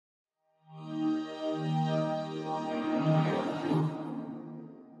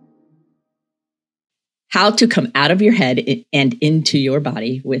How to Come Out of Your Head and Into Your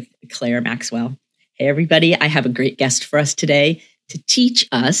Body with Clare Maxwell. Hey, everybody. I have a great guest for us today to teach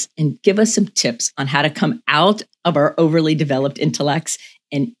us and give us some tips on how to come out of our overly developed intellects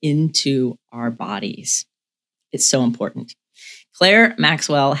and into our bodies. It's so important. Clare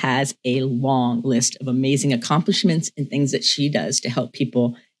Maxwell has a long list of amazing accomplishments and things that she does to help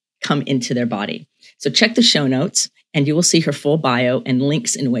people come into their body. So check the show notes and you will see her full bio and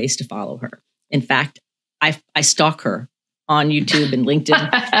links and ways to follow her. In fact, I stalk her on YouTube and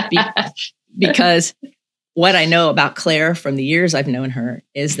LinkedIn because what I know about Clare from the years I've known her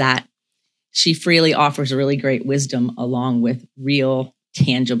is that she freely offers really great wisdom along with real,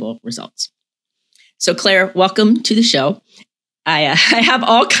 tangible results. So Clare, welcome to the show. I have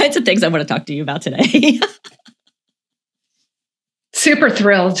all kinds of things I want to talk to you about today. Super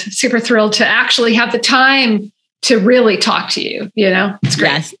thrilled to actually have the time to really talk to you. It's great.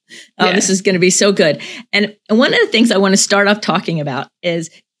 Yes. Oh, yeah. This is going to be so good. And one of the things I want to start off talking about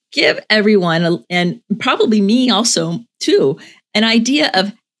is give everyone, and probably me also too, an idea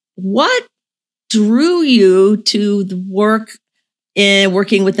of what drew you to the work in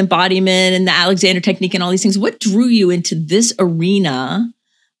working with embodiment and the Alexander technique and all these things. What drew you into this arena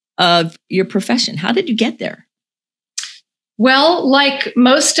of your profession? How did you get there? Well, like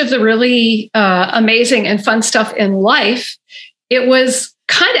most of the really amazing and fun stuff in life, it was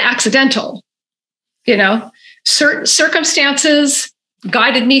kind of accidental. Certain circumstances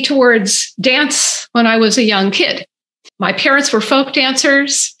guided me towards dance when I was a young kid. My parents were folk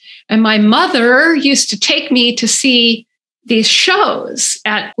dancers, and my mother used to take me to see these shows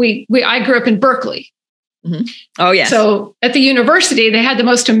I grew up in Berkeley. Mm-hmm. Oh, yes. So at the university, they had the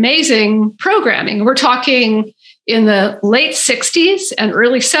most amazing programming. We're talking in the late 60s and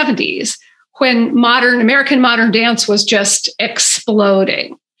early 70s, when American modern dance was just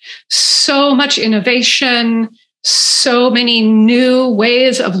exploding. So much innovation, so many new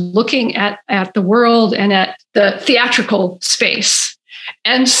ways of looking at the world and at the theatrical space.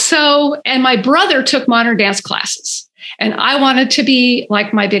 And my brother took modern dance classes, and I wanted to be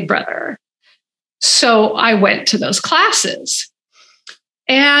like my big brother. So I went to those classes.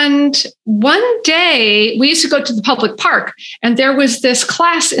 And one day we used to go to the public park, and there was this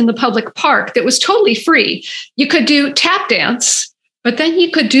class in the public park that was totally free. You could do tap dance, but then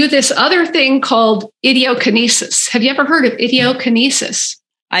you could do this other thing called idiokinesis. Have you ever heard of idiokinesis?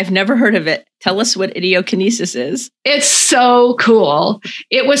 I've never heard of it. Tell us what idiokinesis is. It's so cool.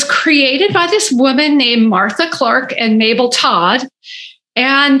 It was created by this woman named Martha Clark and Mabel Todd.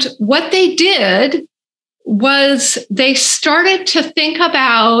 And what they did was they started to think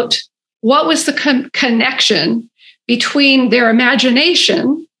about what was the connection between their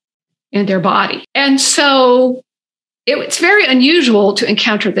imagination and their body. And so it's very unusual to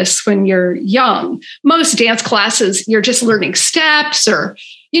encounter this when you're young. Most dance classes, you're just learning steps or,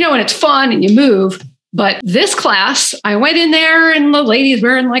 and it's fun and you move. But this class, I went in there and the lady's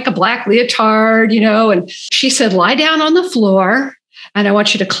wearing like a black leotard, and she said, lie down on the floor and I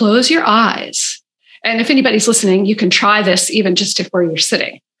want you to close your eyes. And if anybody's listening, you can try this even just where you're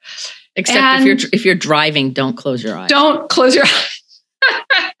sitting. Except if you're driving, don't close your eyes. Don't close your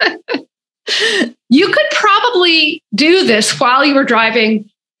eyes. You could probably do this while you were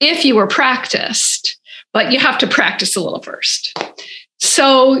driving if you were practiced, but you have to practice a little first.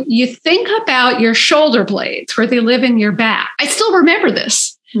 So you think about your shoulder blades, where they live in your back. I still remember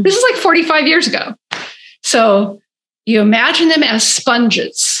this. Mm-hmm. This is like 45 years ago. So you imagine them as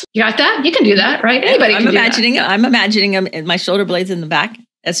sponges. You got that? You can do that, right? Anybody can do that. I'm imagining them in my shoulder blades in the back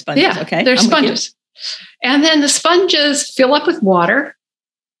as sponges. Yeah, okay, they're sponges. And then the sponges fill up with water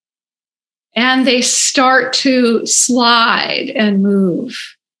and they start to slide and move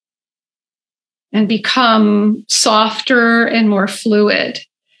and become softer and more fluid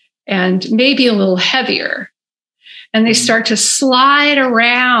and maybe a little heavier. And they start to slide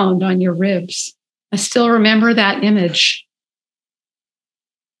around on your ribs. I still remember that image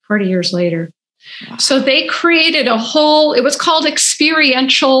 40 years later. Wow. So they created it was called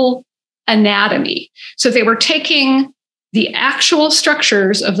experiential anatomy. So they were taking the actual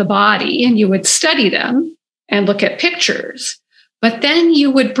structures of the body and you would study them and look at pictures, but then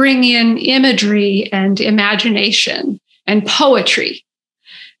you would bring in imagery and imagination and poetry.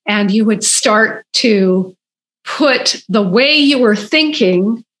 And you would start to put the way you were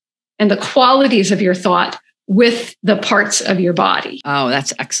thinking and the qualities of your thought with the parts of your body. Oh,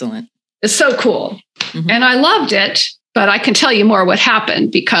 that's excellent. It's so cool. Mm-hmm. And I loved it, but I can tell you more what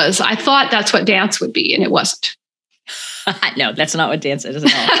happened because I thought that's what dance would be, and it wasn't. No, that's not what dance is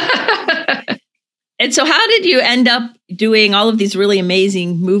at all. And so how did you end up doing all of these really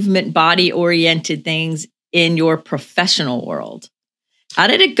amazing movement, body-oriented things in your professional world? How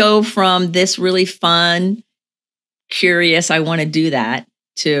did it go from this really fun, curious, I want to do that,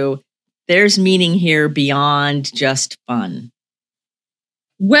 to there's meaning here beyond just fun?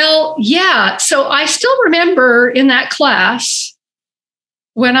 Well, yeah. So I still remember in that class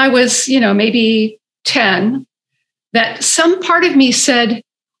when I was, maybe 10, that some part of me said,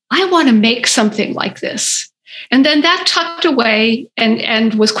 I want to make something like this. And then that tucked away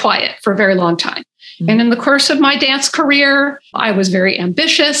and was quiet for a very long time. Mm-hmm. And in the course of my dance career, I was very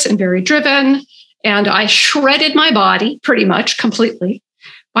ambitious and very driven. And I shredded my body pretty much completely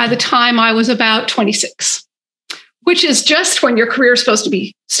by the time I was about 26, which is just when your career is supposed to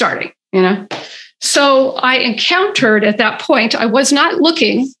be starting, So I encountered at that point, I was not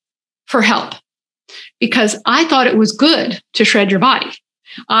looking for help because I thought it was good to shred your body.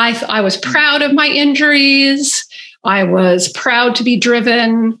 I was proud of my injuries. I was proud to be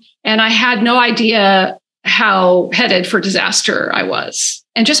driven. And I had no idea how headed for disaster I was.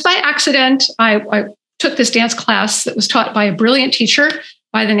 And just by accident, I took this dance class that was taught by a brilliant teacher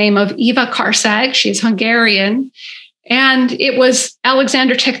by the name of Eva Karsag. She's Hungarian. And it was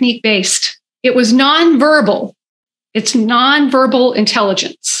Alexander technique based. It was nonverbal. It's nonverbal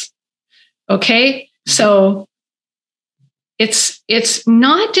intelligence. Okay. So it's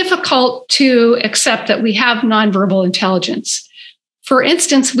not difficult to accept that we have nonverbal intelligence. For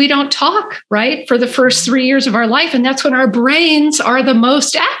instance, we don't talk, right, for the first 3 years of our life, and that's when our brains are the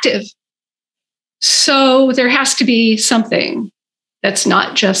most active. So there has to be something that's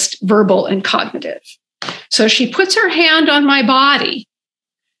not just verbal and cognitive. So she puts her hand on my body,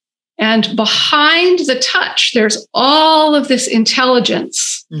 and behind the touch, there's all of this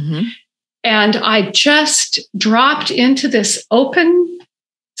intelligence. Mm-hmm. And I just dropped into this open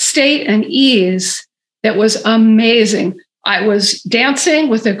state and ease that was amazing. I was dancing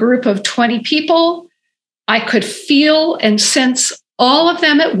with a group of 20 people. I could feel and sense all of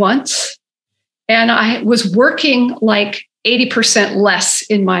them at once. And I was working like 80% less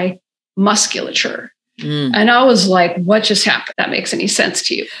in my musculature. And I was like, what just happened? That makes any sense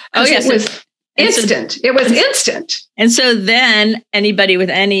to you? Oh, yes. It was instant. It was instant. And so then anybody with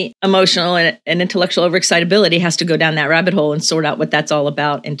any emotional and intellectual overexcitability has to go down that rabbit hole and sort out what that's all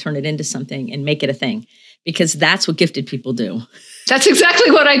about and turn it into something and make it a thing, because that's what gifted people do. That's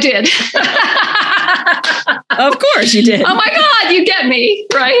exactly what I did. Of course you did. Oh my God, you get me,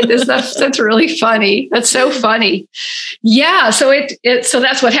 right? That's really funny. That's so funny. Yeah. So so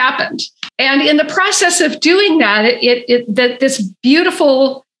that's what happened. And in the process of doing that, this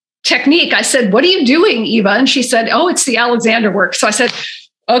beautiful technique, I said, what are you doing, Eva? And she said, oh, it's the Alexander work. So I said,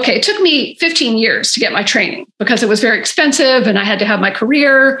 okay, it took me 15 years to get my training because it was very expensive and I had to have my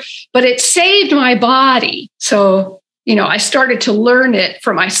career, but it saved my body. So, I started to learn it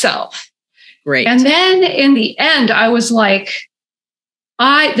for myself. Great. And then in the end, I was like,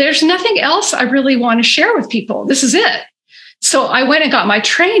 there's nothing else I really want to share with people. This is it. So I went and got my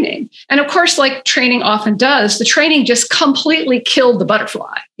training. And of course, like training often does, the training just completely killed the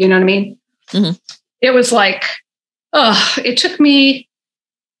butterfly. You know what I mean? Mm-hmm. It was like, it took me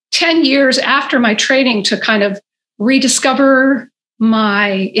 10 years after my training to kind of rediscover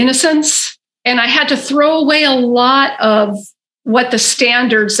my innocence. And I had to throw away a lot of what the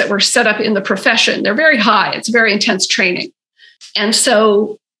standards that were set up in the profession. They're very high. It's very intense training. And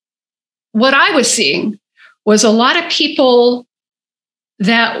so what I was seeing was a lot of people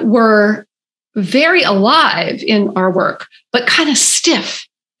that were very alive in our work, but kind of stiff.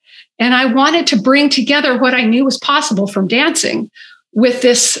 And I wanted to bring together what I knew was possible from dancing with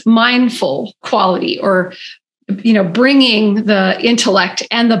this mindful quality, or, bringing the intellect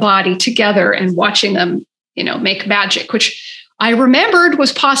and the body together and watching them, make magic, which I remembered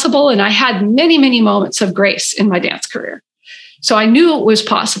was possible. And I had many, many moments of grace in my dance career. So I knew it was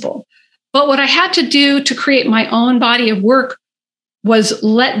possible. But what I had to do to create my own body of work was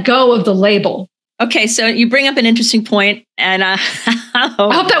let go of the label. Okay, so you bring up an interesting point, and I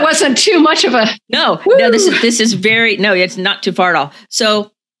hope that wasn't too much of a no. This is very it's not too far at all.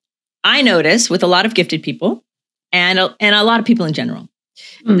 So I notice with a lot of gifted people, and a lot of people in general,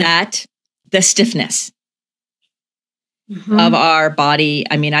 that the stiffness of our body.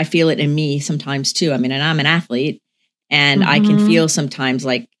 I mean, I feel it in me sometimes too. I mean, and I'm an athlete, and I can feel sometimes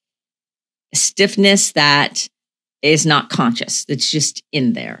like stiffness that is not conscious. That's just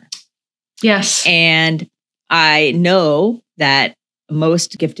in there. Yes. And I know that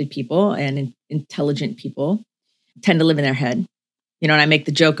most gifted people and intelligent people tend to live in their head. and I make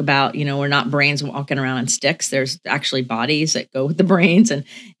the joke about, we're not brains walking around on sticks. There's actually bodies that go with the brains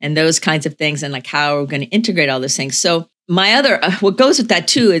and those kinds of things. And like, how are we going to integrate all those things? So my other, what goes with that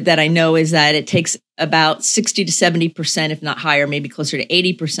too, that I know is that it takes about 60 to 70%, if not higher, maybe closer to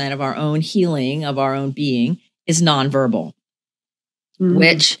 80% of our own healing of our own being is nonverbal,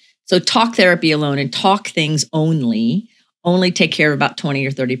 so talk therapy alone and talk things only take care of about 20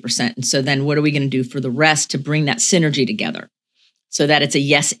 or 30%. And so then what are we going to do for the rest to bring that synergy together? So that it's a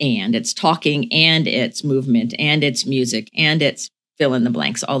yes and it's talking and it's movement and it's music and it's fill in the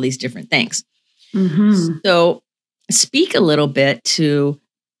blanks, all these different things. Mm-hmm. So speak a little bit to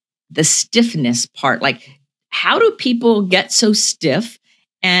the stiffness part. Like, how do people get so stiff?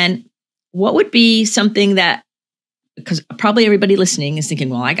 And what would be something that, because probably everybody listening is thinking,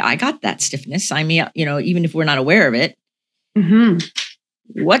 well, I got that stiffness. Sign me up, even if we're not aware of it. Mm-hmm.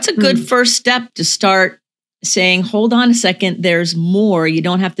 What's a good first step to start saying, hold on a second, there's more. You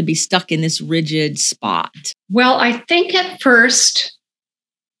don't have to be stuck in this rigid spot. Well, I think at first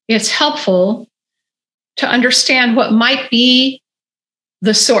it's helpful to understand what might be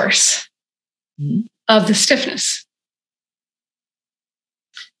the source of the stiffness.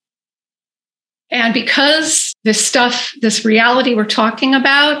 And because this reality we're talking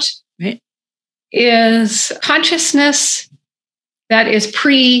about is consciousness that is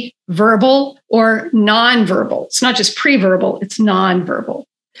pre-verbal or non-verbal. It's not just pre-verbal, it's non-verbal.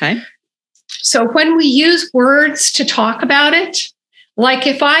 Okay. So when we use words to talk about it, like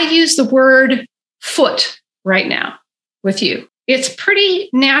if I use the word foot right now with you, it's pretty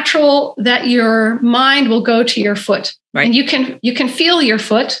natural that your mind will go to your foot. Right. And you can feel your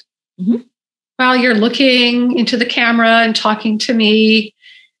foot while you're looking into the camera and talking to me.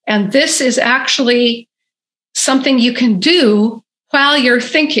 And this is actually something you can do while you're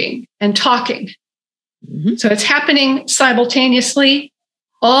thinking and talking. Mm-hmm. So it's happening simultaneously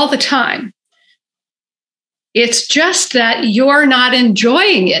all the time. It's just that you're not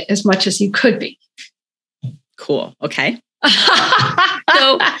enjoying it as much as you could be. Cool. Okay.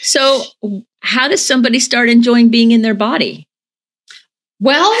 So how does somebody start enjoying being in their body?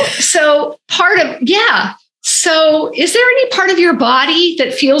 Well, so So is there any part of your body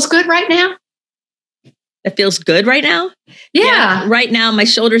that feels good right now? That feels good right now? Yeah. Right now, my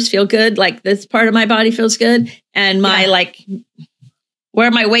shoulders feel good. Like this part of my body feels good. And my where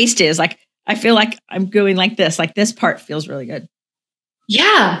my waist is, like, I feel like I'm going like this part feels really good.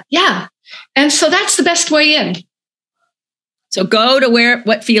 Yeah. Yeah. And so that's the best way in. So go to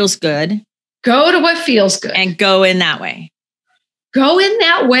what feels good. Go to what feels good. And go in that way. Go in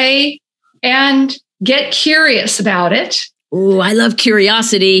that way and get curious about it. Ooh, I love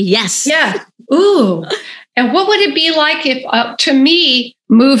curiosity. Yes. Yeah. Ooh. And what would it be like if, to me,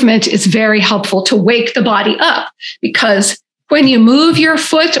 movement is very helpful to wake the body up, because when you move your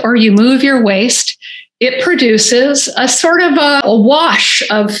foot or you move your waist, it produces a sort of a wash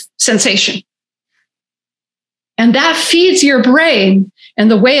of sensation. And that feeds your brain. And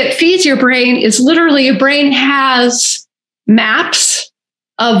the way it feeds your brain is literally your brain has maps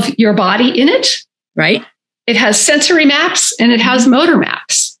of your body in it. Right. It has sensory maps and it has motor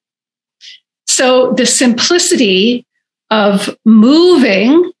maps. So the simplicity of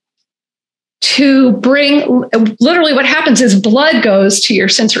moving to bring, literally what happens is blood goes to your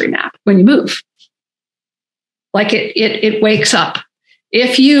sensory map when you move. Like it wakes up.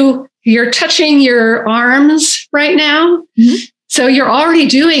 If you're touching your arms right now, so you're already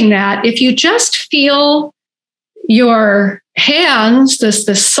doing that. If you just feel your hands, the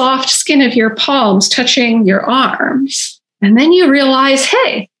soft skin of your palms touching your arms, and then you realize,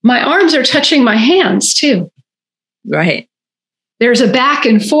 hey, my arms are touching my hands too. Right. There's a back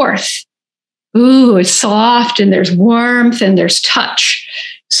and forth. Ooh, it's soft and there's warmth and there's touch.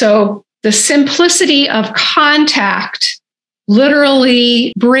 So the simplicity of contact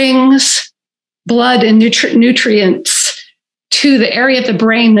literally brings blood and nutrients to the area of the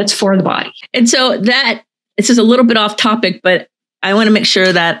brain that's for the body. And so this is a little bit off topic, but I want to make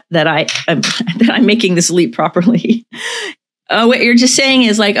sure that I'm making this leap properly. What you're just saying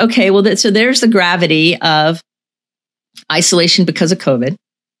is like, okay, well, so there's the gravity of isolation because of COVID,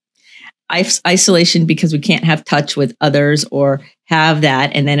 isolation because we can't have touch with others or have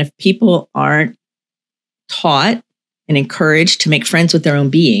that. And then if people aren't taught and encouraged to make friends with their own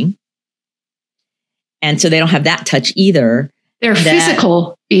being, and so they don't have that touch either. Their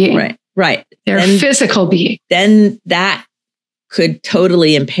physical being. Right. Their physical being. Then that could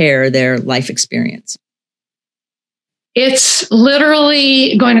totally impair their life experience. It's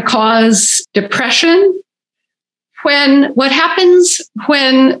literally going to cause depression. What happens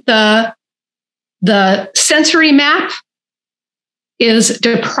when the sensory map is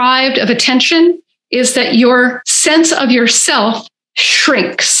deprived of attention is that your sense of yourself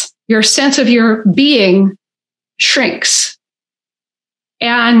shrinks. Your sense of your being shrinks.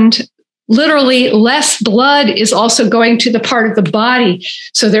 And literally less blood is also going to the part of the body.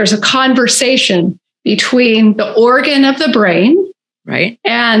 So there's a conversation between the organ of the brain, right,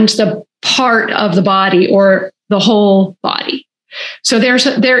 and the part of the body or the whole body. So they're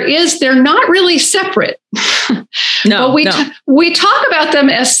not really separate. No, but we talk about them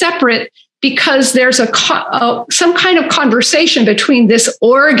as separate because there's some kind of conversation between this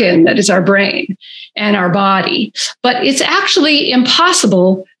organ that is our brain and our body. But it's actually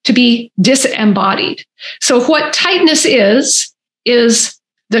impossible to be disembodied. So what tightness is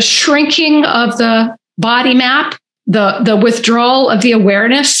the shrinking of the body map, the withdrawal of the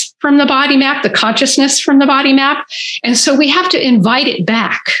awareness from the body map, the consciousness from the body map. And so we have to invite it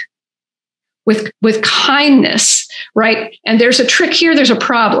back with kindness, right? And there's a trick here, there's a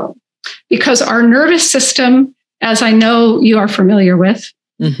problem, because our nervous system, as I know you are familiar with,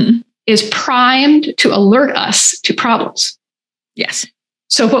 is primed to alert us to problems. Yes.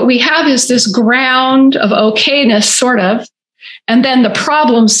 So what we have is this ground of okayness, sort of, and then the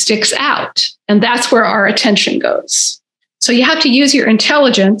problem sticks out. And that's where our attention goes. So you have to use your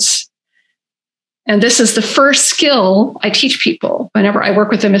intelligence. And this is the first skill I teach people whenever I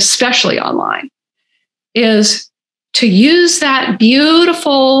work with them, especially online, is to use that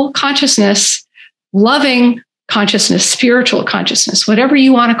beautiful consciousness, loving consciousness, spiritual consciousness, whatever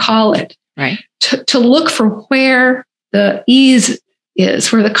you want to call it, right? To look for where the ease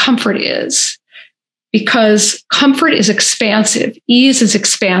is, where the comfort is. Because comfort is expansive, ease is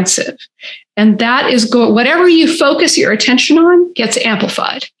expansive. And that is whatever you focus your attention on gets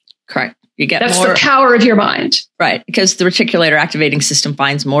amplified. Correct. You get That's more. the power of your mind. Right. Because the reticular activating system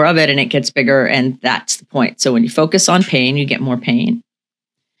finds more of it and it gets bigger. And that's the point. So when you focus on pain, you get more pain.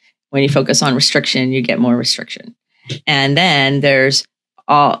 When you focus on restriction, you get more restriction. And then there's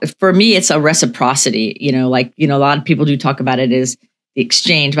for me, it's a reciprocity, a lot of people do talk about it as the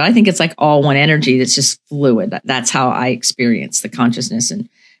exchange, but I think it's like all one energy that's just fluid. That's how I experience the consciousness. And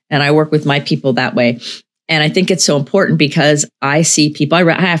I work with my people that way. And I think it's so important because I see people,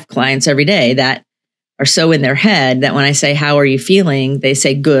 I have clients every day that are so in their head that when I say, how are you feeling? They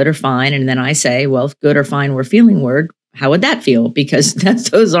say good or fine. And then I say, well, if good or fine were feeling word, how would that feel? Because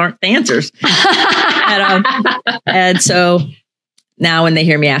those aren't the answers. and so now when they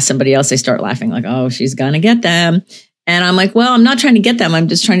hear me ask somebody else, they start laughing like, oh, she's going to get them. And I'm like, well, I'm not trying to get them. I'm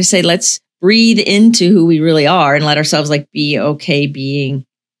just trying to say, let's breathe into who we really are and let ourselves be okay being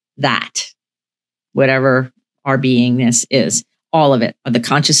that, whatever our beingness is, all of it, the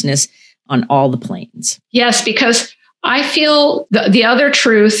consciousness on all the planes. Yes, because I feel the other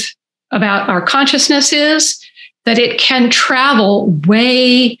truth about our consciousness is that it can travel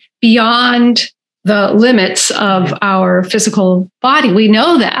way beyond the limits of our physical body. We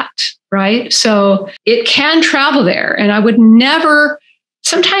know that. Right? So it can travel there. And I would never,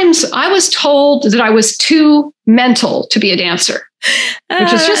 sometimes I was told that I was too mental to be a dancer,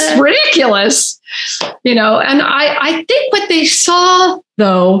 which is just ridiculous, and I think what they saw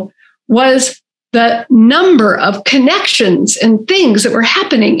though was the number of connections and things that were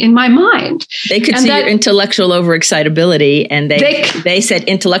happening in my mind. They could see your intellectual overexcitability and they said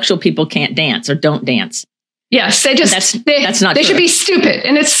intellectual people can't dance or don't dance. Yes, that's not they true. should be stupid.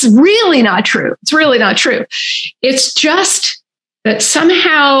 And it's really not true. It's really not true. It's just that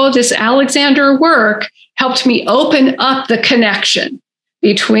somehow this Alexander work helped me open up the connection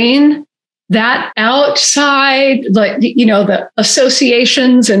between that outside, the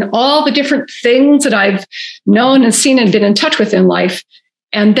associations and all the different things that I've known and seen and been in touch with in life.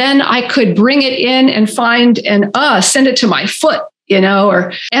 And then I could bring it in and find and send it to my foot, and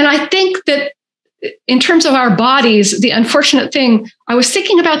I think that in terms of our bodies, the unfortunate thing, I was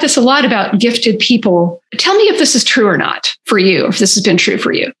thinking about this a lot about gifted people. Tell me if this is true or not for you, if this has been true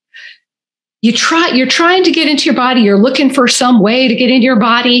for you. You're trying to get into your body. You're looking for some way to get into your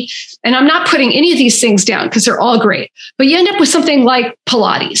body. And I'm not putting any of these things down because they're all great, but you end up with something like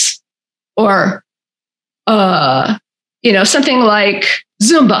Pilates or, something like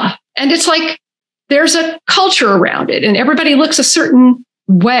Zumba. And it's like, there's a culture around it and everybody looks a certain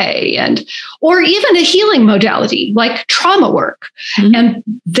way, or even a healing modality like trauma work. Mm-hmm. And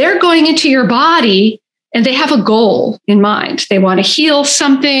they're going into your body and they have a goal in mind. They want to heal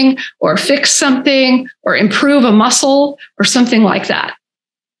something or fix something or improve a muscle or something like that.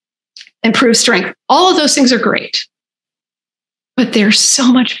 Improve strength. All of those things are great. But they're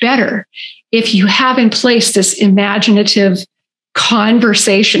so much better if you have in place this imaginative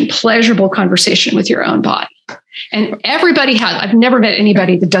conversation, pleasurable conversation with your own body. And everybody has. I've never met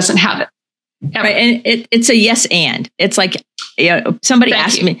anybody that doesn't have it. Ever. Right. And it's a yes and. It's like, somebody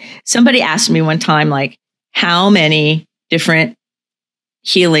asked me one time, like, how many different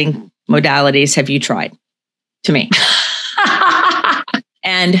healing modalities have you tried? To me.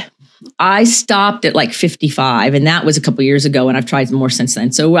 And I stopped at like 55, and that was a couple years ago, and I've tried more since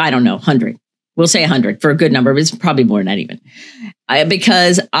then. So I don't know, 100. We'll say 100 for a good number, but it's probably more than that even.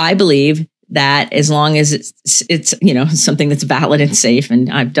 Because I believe that as long as it's something that's valid and safe, and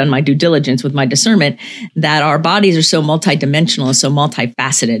I've done my due diligence with my discernment, that our bodies are so multidimensional and so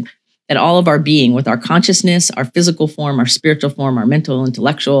multifaceted that all of our being, with our consciousness, our physical form, our spiritual form, our mental,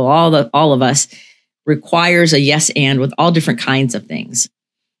 intellectual, all of us, requires a yes and with all different kinds of things.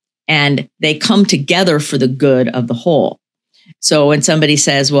 And they come together for the good of the whole. So when somebody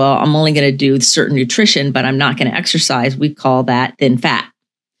says, well, I'm only going to do certain nutrition, but I'm not going to exercise, we call that thin fat.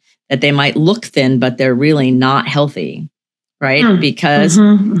 That they might look thin, but they're really not healthy, right? Because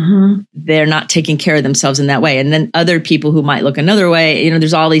they're not taking care of themselves in that way. And then other people who might look another way,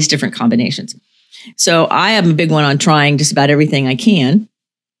 there's all these different combinations. So I am a big one on trying just about everything I can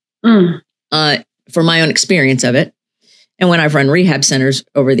for my own experience of it. And when I've run rehab centers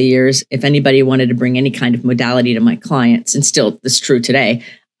over the years, if anybody wanted to bring any kind of modality to my clients, and still this is true today,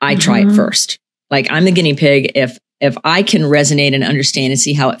 I try it first. Like, I'm the guinea pig. If I can resonate and understand and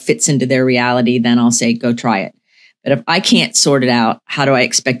see how it fits into their reality, then I'll say, go try it. But if I can't sort it out, how do I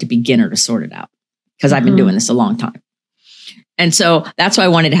expect a beginner to sort it out? Because I've been doing this a long time. And so that's why I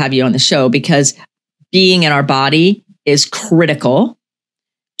wanted to have you on the show, because being in our body is critical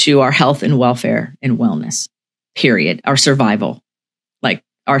to our health and welfare and wellness, period. Our survival, like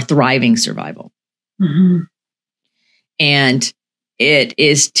our thriving survival. And it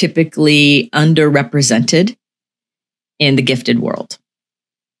is typically underrepresented in the gifted world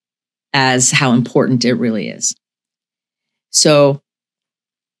as how important it really is. So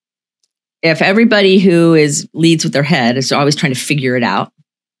if everybody who leads with their head is always trying to figure it out,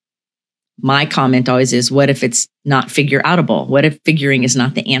 my comment always is, what if it's not figure outable? What if figuring is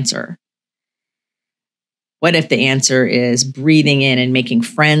not the answer? What if the answer is breathing in and making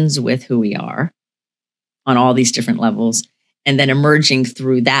friends with who we are on all these different levels, and then emerging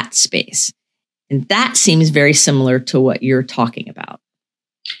through that space? And that seems very similar to what you're talking about.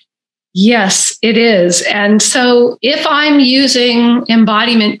 Yes, it is. And so if I'm using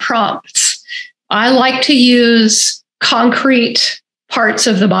embodiment prompts, I like to use concrete parts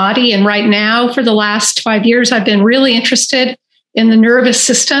of the body. And right now, for the last 5 years, I've been really interested in the nervous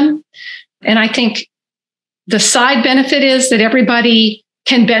system. And I think the side benefit is that everybody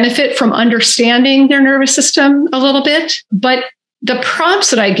can benefit from understanding their nervous system a little bit. But the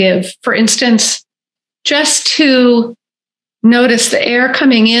prompts that I give, for instance, just to notice the air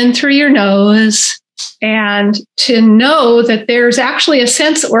coming in through your nose, and to know that there's actually a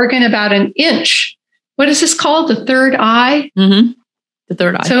sense organ about an inch. What is this called? The third eye? The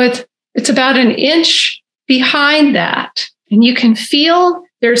third eye. So it's about an inch behind that. And you can feel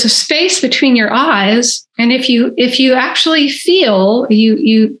there's a space between your eyes. And if you actually feel,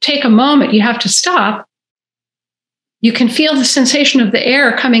 you take a moment, you have to stop, you can feel the sensation of the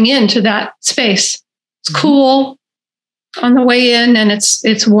air coming into that space. It's cool on the way in, and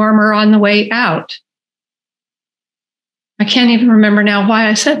it's warmer on the way out. I can't even remember now why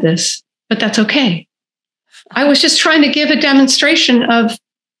I said this, but that's okay. I was just trying to give a demonstration of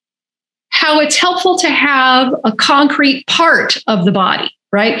how it's helpful to have a concrete part of the body,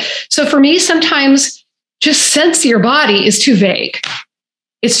 right? So for me, sometimes just sense your body is too vague.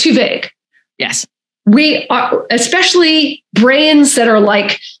 It's too vague. Yes. We are, especially brains that are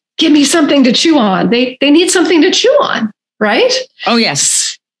like, give me something to chew on. They need something to chew on, right? Oh,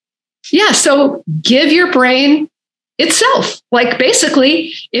 yes. Yeah. So give your brain itself. Like,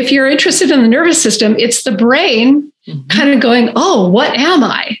 basically, if you're interested in the nervous system, it's the brain kind of going, oh, what am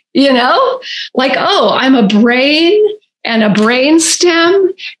I? Like, oh, I'm a brain and a brain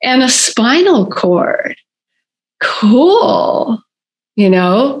stem and a spinal cord. Cool.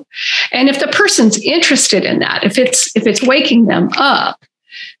 And if the person's interested in that, if it's waking them up,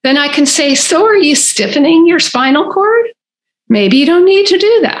 then I can say, so are you stiffening your spinal cord? Maybe you don't need to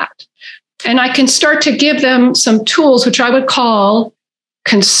do that. And I can start to give them some tools, which I would call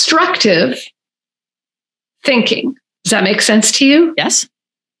constructive thinking. Does that make sense to you? Yes.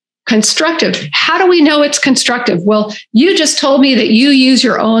 Constructive. How do we know it's constructive? Well, you just told me that you use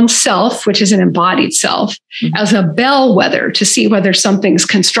your own self, which is an embodied self, as a bellwether to see whether something's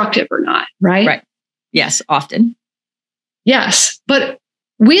constructive or not, right? Right. Yes, often. Yes. But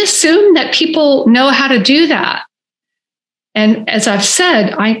we assume that people know how to do that. And as I've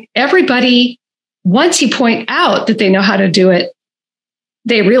said, everybody once you point out that they know how to do it,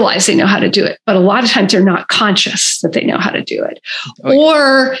 they realize they know how to do it. But a lot of times they're not conscious that they know how to do it. Oh,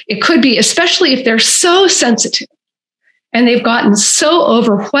 or it could be, especially if they're so sensitive and they've gotten so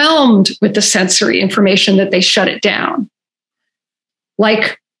overwhelmed with the sensory information that they shut it down.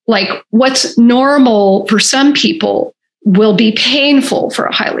 Like what's normal for some people will be painful for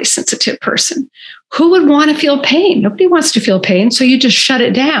a highly sensitive person. Who would want to feel pain? Nobody wants to feel pain. So you just shut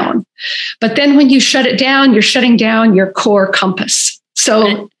it down. But then when you shut it down, you're shutting down your core compass.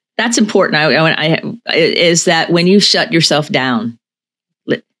 So that's important. Is that when you shut yourself down,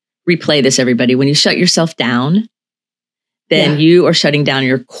 replay this, everybody. When you shut yourself down, then you are shutting down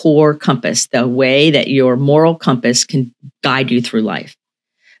your core compass, the way that your moral compass can guide you through life.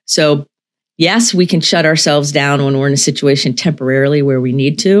 So yes, we can shut ourselves down when we're in a situation temporarily where we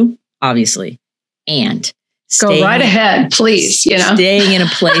need to, obviously. And go right ahead, please. Staying in a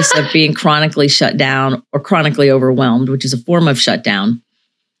place of being chronically shut down or chronically overwhelmed, which is a form of shutdown,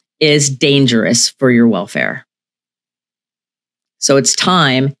 is dangerous for your welfare. So it's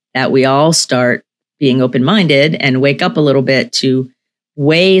time that we all start being open-minded and wake up a little bit to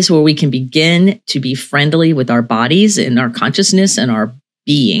ways where we can begin to be friendly with our bodies and our consciousness and our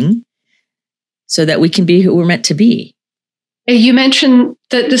being, so that we can be who we're meant to be. You mentioned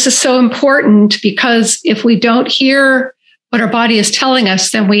that this is so important because if we don't hear what our body is telling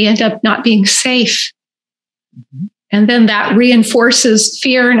us, then we end up not being safe. Mm-hmm. And then that reinforces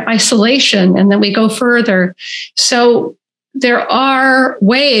fear and isolation, and then we go further. So there are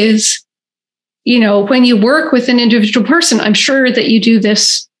ways, when you work with an individual person, I'm sure that you do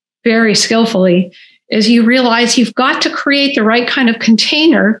this very skillfully, is you realize you've got to create the right kind of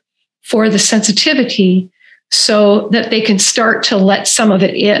container for the sensitivity so that they can start to let some of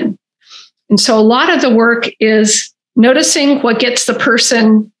it in. And so a lot of the work is noticing what gets the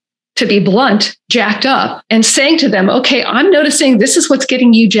person, to be blunt, jacked up, and saying to them, okay, I'm noticing this is what's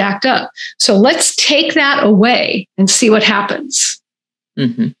getting you jacked up. So let's take that away and see what happens.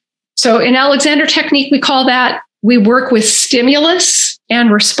 Mm-hmm. So in Alexander technique, we work with stimulus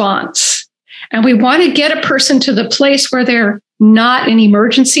and response. And we want to get a person to the place where they're not in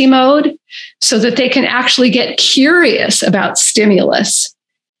emergency mode so that they can actually get curious about stimulus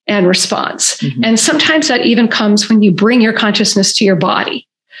and response. Mm-hmm. And sometimes that even comes when you bring your consciousness to your body.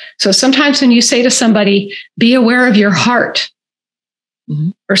 So sometimes when you say to somebody, be aware of your heart,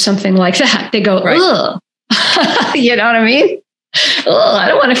 mm-hmm. or something like that, they go, right. Ugh. You know what I mean? Ugh, I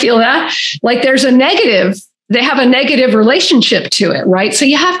don't want to feel that. Like there's a negative. They have a negative relationship to it, right? So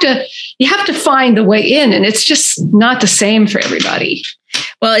you have to find the way in, and it's just not the same for everybody.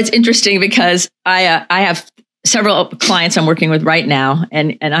 Well, it's interesting because I have several clients I'm working with right now,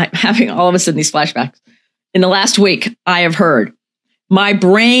 and I'm having all of a sudden these flashbacks. In the last week, I have heard, my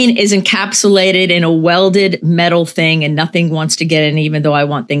brain is encapsulated in a welded metal thing, and nothing wants to get in, even though I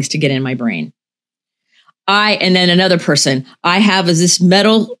want things to get in my brain. And then another person, I have this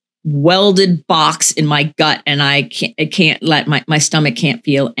metal welded box in my gut, and I can't let my stomach can't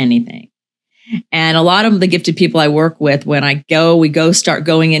feel anything. And a lot of the gifted people I work with, when we start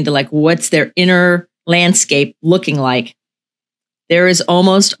going into like, what's their inner landscape looking like? There is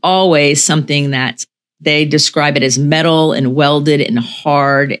almost always something that they describe it as metal and welded and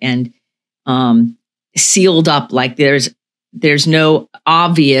hard and sealed up. Like there's no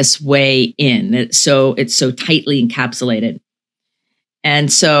obvious way in. So it's so tightly encapsulated.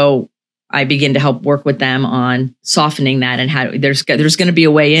 And so I begin to help work with them on softening that, and how there's going to be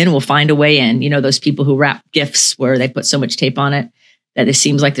a way in. We'll find a way in. Those people who wrap gifts where they put so much tape on it that it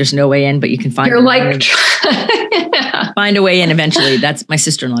seems like there's no way in, but you can find. You're like, find a way in eventually. That's my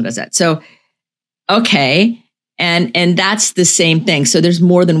sister-in-law does that. So, okay, and that's the same thing. So there's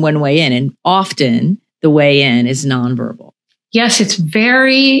more than one way in, and often the way in is nonverbal. Yes, it's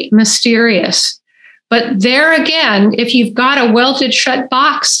very mysterious. But there again, if you've got a welded shut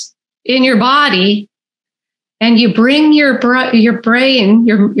box in your body and you bring your brain,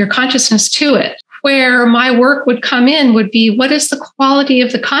 your consciousness to it, where my work would come in would be, what is the quality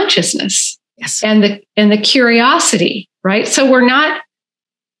of the consciousness? Yes. And the curiosity, right? So we're not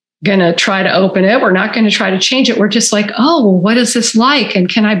going to try to open it. We're not going to try to change it. We're just like, oh, well, what is this like? And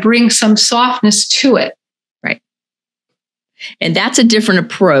can I bring some softness to it? Right. And that's a different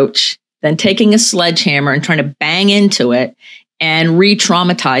approach than taking a sledgehammer and trying to bang into it and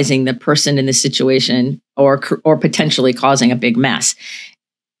re-traumatizing the person in the situation or potentially causing a big mess.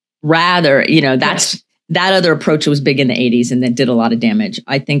 Rather, that other approach was big in the 80s and that did a lot of damage.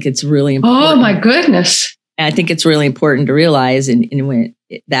 I think it's really important. Oh my goodness. And I think it's really important to realize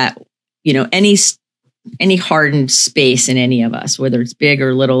that, any any hardened space in any of us, whether it's big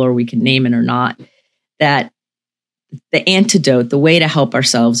or little, or we can name it or not, that the antidote, the way to help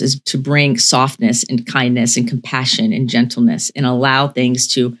ourselves is to bring softness and kindness and compassion and gentleness and allow things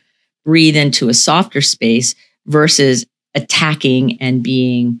to breathe into a softer space versus attacking and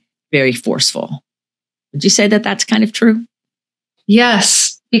being very forceful. Would you say that that's kind of true?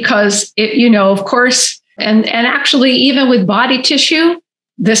 Yes, because of course, and actually even with body tissue,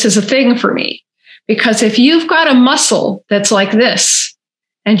 this is a thing for me. Because if you've got a muscle that's like this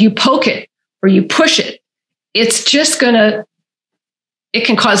and you poke it or you push it, it's just it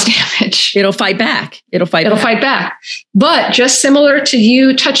can cause damage. It'll fight back. It'll fight back. But just similar to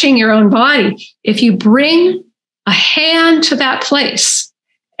you touching your own body, if you bring a hand to that place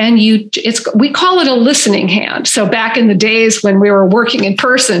and we call it a listening hand. So back in the days when we were working in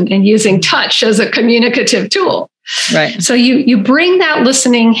person and using touch as a communicative tool. Right. So you bring that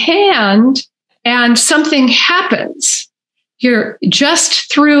listening hand and something happens. You're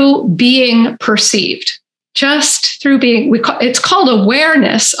just through being perceived, just through being, it's called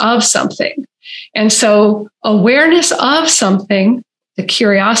awareness of something. And so awareness of something, the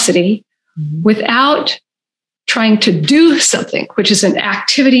curiosity, without trying to do something, which is an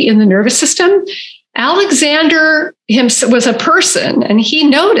activity in the nervous system. Alexander himself was a person, and he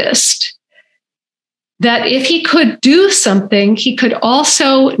noticed that if he could do something, he could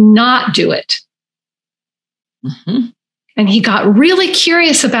also not do it. Mm-hmm. And he got really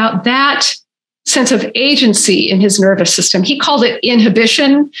curious about that sense of agency in his nervous system. He called it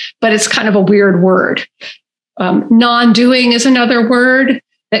inhibition, but it's kind of a weird word. Non-doing is another word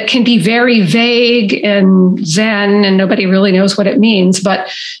that can be very vague and Zen, and nobody really knows what it means. But,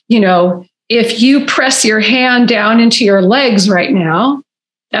 if you press your hand down into your legs right now,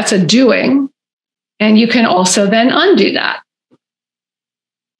 that's a doing. And you can also then undo that.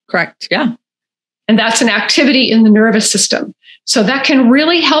 Correct. Yeah. And that's an activity in the nervous system. So that can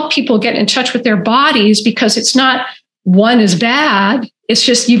really help people get in touch with their bodies, because it's not one is bad. It's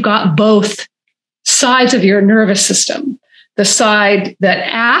just you've got both sides of your nervous system, the side that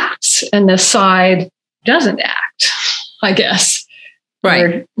acts and the side doesn't act, I guess. Right.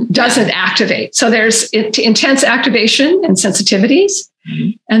 Or doesn't activate. So there's intense activation and sensitivities. Mm-hmm.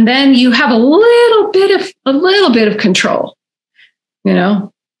 And then you have a little bit of control,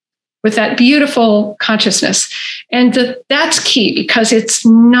 with that beautiful consciousness. And that's key, because it's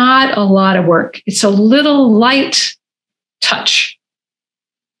not a lot of work. It's a little light touch.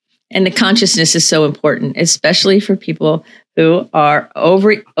 And the consciousness is so important, especially for people who are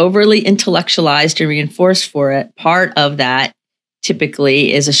overly intellectualized and reinforced for it. Part of that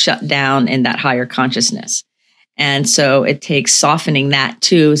typically is a shutdown in that higher consciousness. And so it takes softening that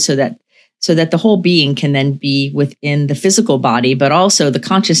too, so that the whole being can then be within the physical body, but also the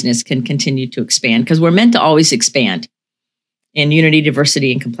consciousness can continue to expand, because we're meant to always expand in unity,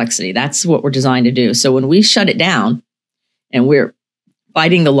 diversity, and complexity. That's what we're designed to do. So when we shut it down and we're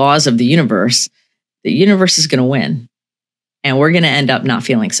fighting the laws of the universe is going to win. And we're going to end up not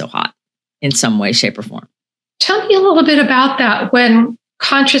feeling so hot in some way, shape, or form. Tell me a little bit about that. When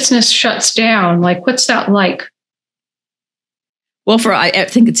consciousness shuts down, what's that like? Well, I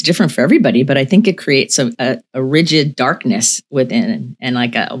think it's different for everybody, but I think it creates a rigid darkness within, and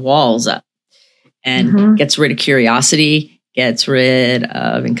like walls up, and gets rid of curiosity, gets rid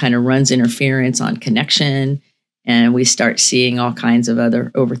of and kind of runs interference on connection. And we start seeing all kinds of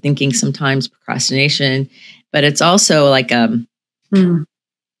other overthinking, sometimes procrastination, but it's also like,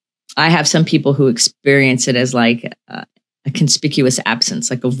 I have some people who experience it as like a conspicuous absence,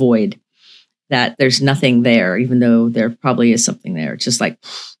 like a void, that there's nothing there, even though there probably is something there. It's just like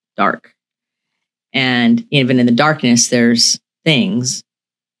dark. And even in the darkness, there's things,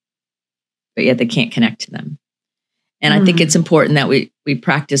 but yet they can't connect to them. And I think it's important that we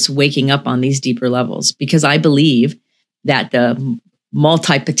practice waking up on these deeper levels, because I believe that the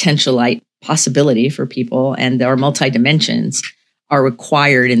multi-potentialite possibility for people and our multi-dimensions are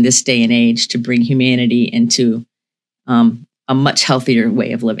required in this day and age to bring humanity into a much healthier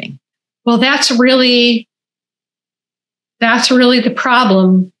way of living. Well, that's really the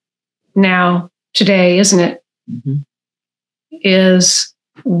problem now today, isn't it? Mm-hmm. Is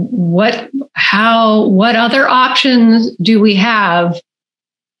what other options do we have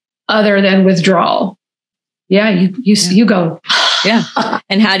other than withdrawal? Yeah, you go. Yeah.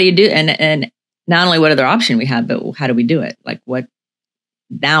 And how do you do, and not only what other option we have, but how do we do it? Like what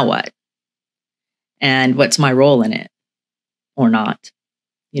and what's my role in it or not?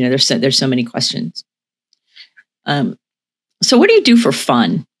 There's so many questions. So what do you do for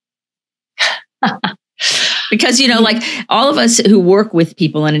fun? Because, like all of us who work with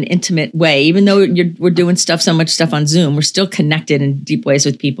people in an intimate way, even though we're doing so much stuff on Zoom, we're still connected in deep ways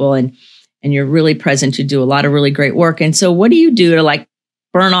with people, and you're really present. You do a lot of really great work. And so what do you do to like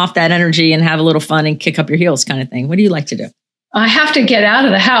burn off that energy and have a little fun and kick up your heels kind of thing? What do you like to do? I have to get out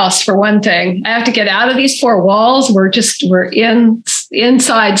of the house for one thing. I have to get out of these four walls. We're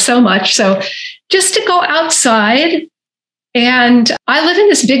inside so much. So just to go outside. And I live in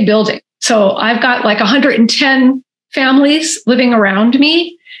this big building. So I've got like 110 families living around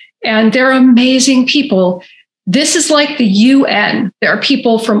me, and they're amazing people. This is like the UN. There are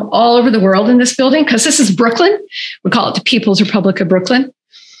people from all over the world in this building because this is Brooklyn. We call it the People's Republic of Brooklyn.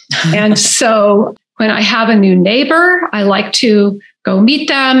 And so when I have a new neighbor, I like to go meet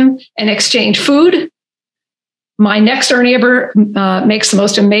them and exchange food. My next door neighbor makes the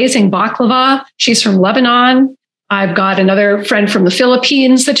most amazing baklava. She's from Lebanon. I've got another friend from the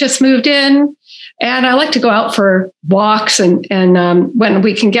Philippines that just moved in. And I like to go out for walks. And when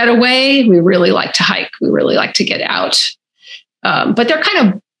we can get away, we really like to hike. We really like to get out. But they're kind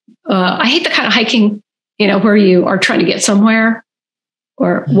of, I hate the kind of hiking, where you are trying to get somewhere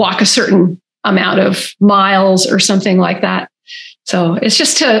or walk a certain amount of miles or something like that. So it's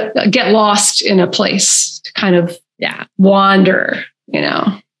just to get lost in a place, to kind of wander,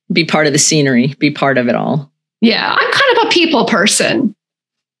 Be part of the scenery, be part of it all. Yeah, I'm kind of a people person.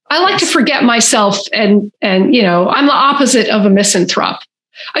 I like to forget myself and I'm the opposite of a misanthrope.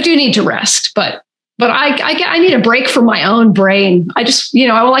 I do need to rest, but I need a break from my own brain. I just,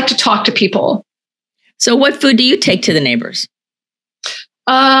 I would like to talk to people. So what food do you take to the neighbors?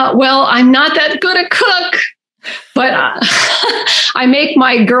 Well, I'm not that good a cook, but I make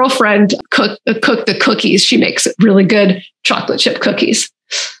my girlfriend cook the cookies. She makes really good chocolate chip cookies.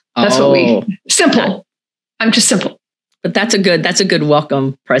 That's what simple. I'm just simple. But that's a good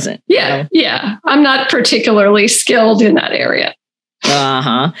welcome present. Yeah. Yeah. I'm not particularly skilled in that area.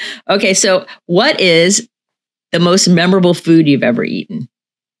 Uh-huh. Okay. So what is the most memorable food you've ever eaten?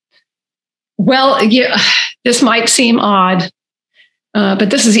 Well, this might seem odd,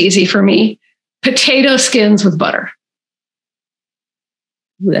 but this is easy for me. Potato skins with butter.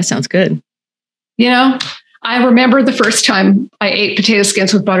 Ooh, that sounds good. I remember the first time I ate potato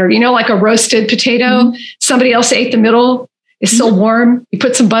skins with butter, like a roasted potato. Mm-hmm. Somebody else ate the middle. It's still warm. You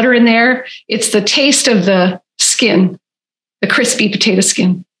put some butter in there. It's the taste of the skin, the crispy potato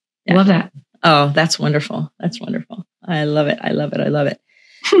skin. Yeah. I love that. Oh, that's wonderful. That's wonderful. I love it. I love it. I love it.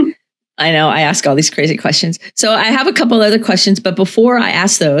 I know I ask all these crazy questions. So I have a couple other questions, but before I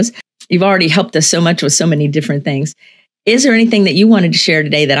ask those, you've already helped us so much with so many different things. Is there anything that you wanted to share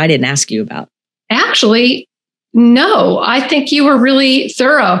today that I didn't ask you about? Actually, no, I think you were really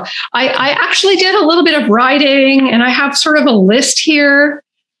thorough. I actually did a little bit of writing, and I have sort of a list here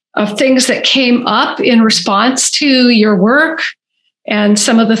of things that came up in response to your work and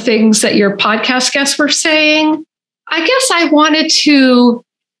some of the things that your podcast guests were saying. I guess I wanted to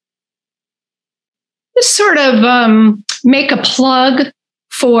just sort of make a plug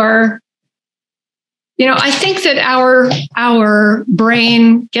for, I think that our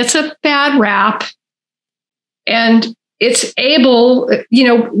brain gets a bad rap. And it's able,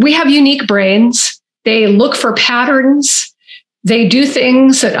 we have unique brains. They look for patterns. They do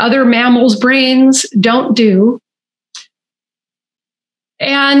things that other mammals' brains don't do.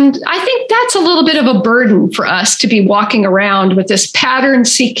 And I think that's a little bit of a burden for us to be walking around with this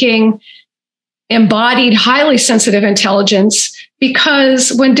pattern-seeking, embodied, highly sensitive intelligence,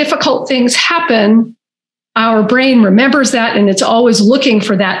 because when difficult things happen, our brain remembers that and it's always looking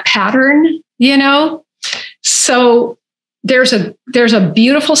for that pattern, So there's a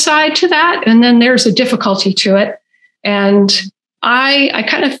beautiful side to that, and then there's a difficulty to it. And I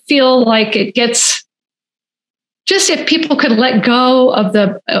kind of feel like it gets, just if people could let go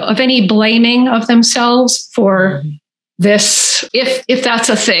of any blaming of themselves for this, if that's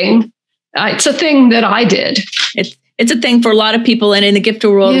a thing, it's a thing that I did. It's a thing for a lot of people, and in the gift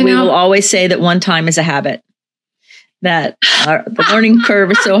world, we will always say that one time is a habit. That the learning curve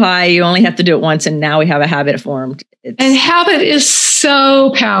is so high, you only have to do it once, and now we have a habit formed. And habit is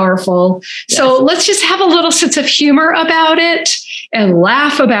so powerful. Yes. So let's just have a little sense of humor about it and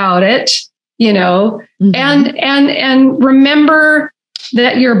laugh about it, and remember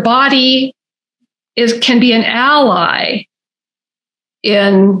that your body can be an ally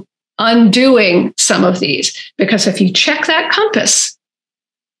in undoing some of these. Because if you check that compass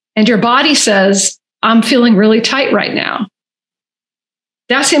and your body says, I'm feeling really tight right now,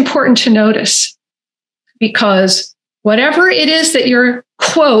 that's important to notice, because whatever it is that you're,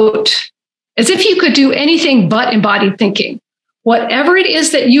 quote, as if you could do anything but embodied thinking, whatever it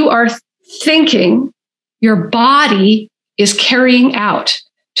is that you are thinking, your body is carrying out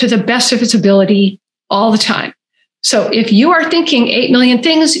to the best of its ability all the time. So if you are thinking 8 million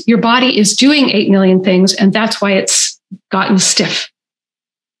things, your body is doing 8 million things, and that's why it's gotten stiff.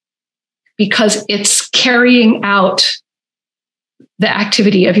 Because it's carrying out the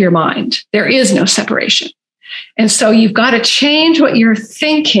activity of your mind. There is no separation. And so you've got to change what you're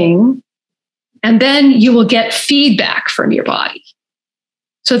thinking, and then you will get feedback from your body.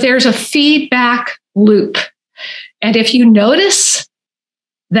 So there's a feedback loop. And if you notice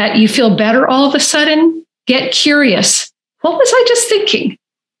that you feel better all of a sudden, get curious. What was I just thinking?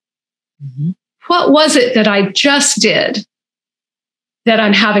 Mm-hmm. What was it that I just did that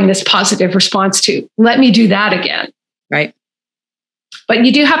I'm having this positive response to? Let me do that again. Right. But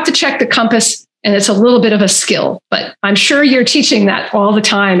you do have to check the compass, and it's a little bit of a skill, but I'm sure you're teaching that all the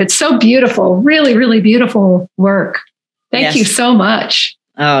time. It's so beautiful, really, really beautiful work. Thank you so much.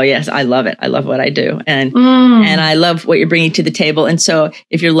 Oh, yes. I love it. I love what I do. And I love what you're bringing to the table. And so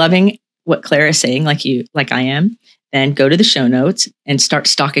if you're loving what Clare is saying, like I am, then go to the show notes and start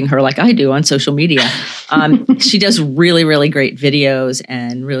stalking her like I do on social media. She does really, really great videos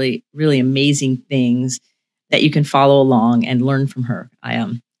and really, really amazing things that you can follow along and learn from her.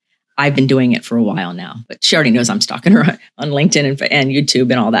 I've been doing it for a while now, but she already knows I'm stalking her on LinkedIn and YouTube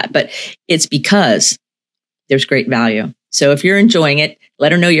and all that. But it's because there's great value. So if you're enjoying it,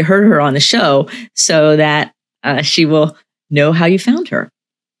 let her know you heard her on the show so that she will know how you found her.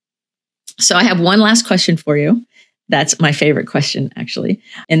 So I have one last question for you. That's my favorite question, actually.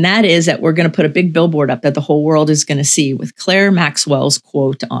 And that is that we're going to put a big billboard up that the whole world is going to see with Clare Maxwell's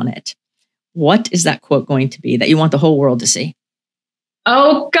quote on it. What is that quote going to be that you want the whole world to see?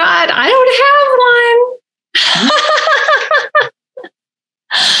 Oh, God, I don't have one.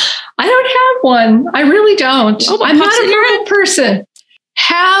 I don't have one. I really don't. Oh, I'm not a verbal person.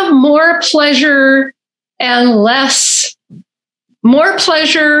 Have more pleasure and more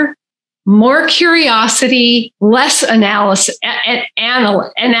pleasure, more curiosity, less analysis.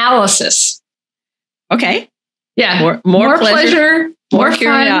 Okay. Yeah. More pleasure, more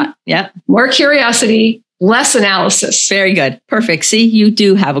fun, more curiosity, less analysis. Very good. Perfect. See, you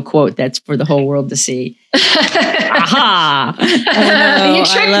do have a quote that's for the whole world to see. Aha! You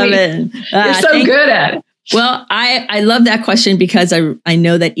tricked me. I love it. You're so good at it. Well, I love that question because I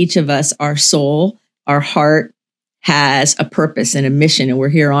know that each of us, our soul, our heart has a purpose and a mission, and we're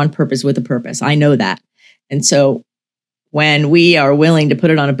here on purpose with a purpose. I know that. And so when we are willing to put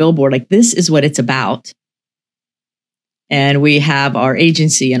it on a billboard, like this is what it's about, and we have our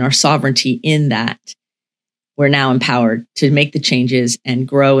agency and our sovereignty in that, we're now empowered to make the changes and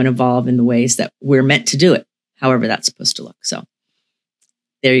grow and evolve in the ways that we're meant to do it, however that's supposed to look. So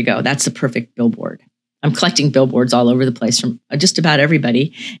there you go. That's the perfect billboard. I'm collecting billboards all over the place from just about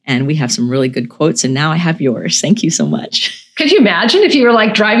everybody. And we have some really good quotes. And now I have yours. Thank you so much. Could you imagine if you were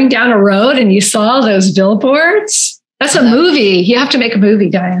like driving down a road and you saw those billboards? That's a movie. You have to make a movie,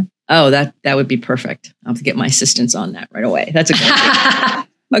 Diane. Oh, that would be perfect. I'll have to get my assistants on that right away. That's a good idea.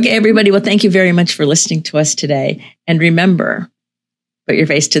 Okay, everybody. Well, thank you very much for listening to us today. And remember, put your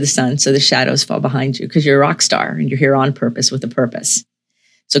face to the sun so the shadows fall behind you because you're a rock star and you're here on purpose with a purpose.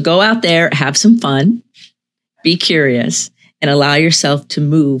 So go out there, have some fun, be curious, and allow yourself to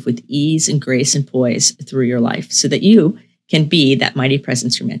move with ease and grace and poise through your life so that you can be that mighty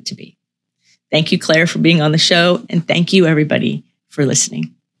presence you're meant to be. Thank you, Clare, for being on the show. And thank you, everybody, for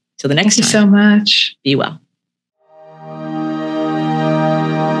listening. Till the next time. Thank you so much. Be well.